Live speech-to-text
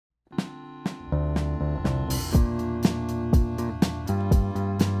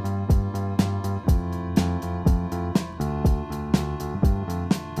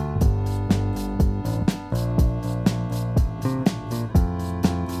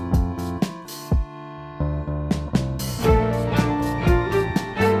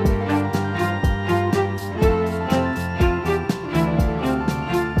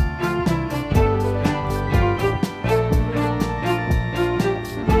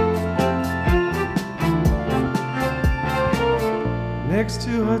next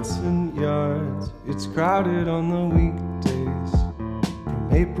to Hudson Yards. It's crowded on the weekdays from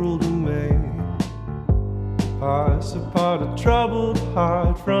April to May. Pass apart a troubled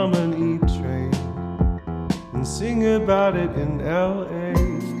heart from an E-train and sing about it in L.A.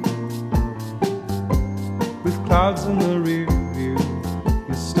 With clouds in the rear view,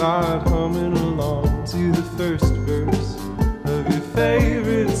 you start humming along to the first verse of your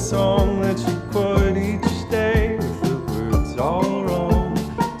favorite song that you quote each day with the words all wrong.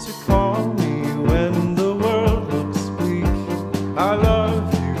 So call me when the world looks bleak. I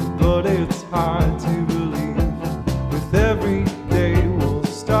love you, but it's hard to believe. With every day we'll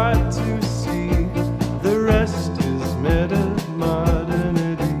start to see the rest is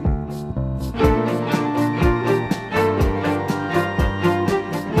Metamodernity.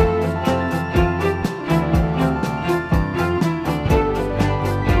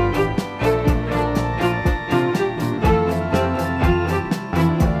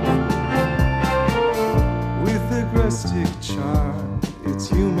 Charm. It's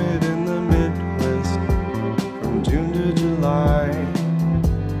humid in the Midwest from June to July,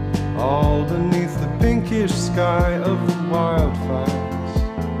 all beneath the pinkish sky of the wildfires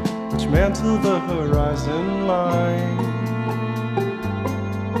which mantle the horizon line.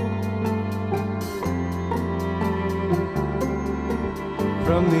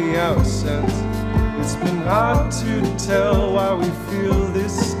 From the outset, it's been hard to tell why we feel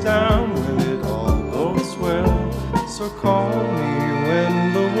this down when it all goes well. So call me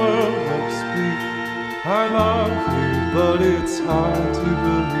when the world looks bleak. I love you, but it's hard to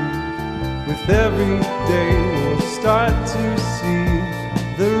believe. With every day we'll start to see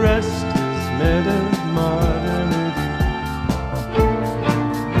the rest is Metamodernity.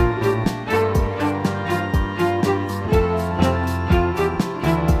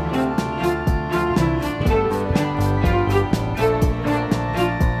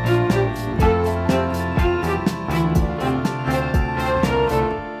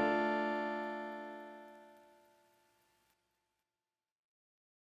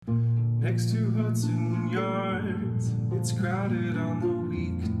 Next to Hudson Yards, it's crowded on the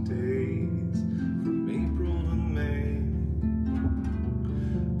weekdays from April to May.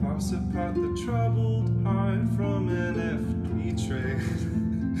 Parse apart the troubled heart from an FP train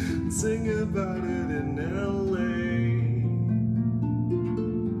and sing about it in L.A.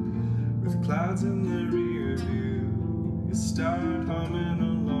 With clouds in the rear view, you start humming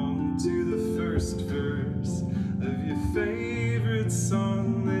along to the first verse of your favorite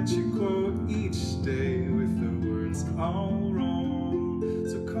song that you quote each day with the words all wrong.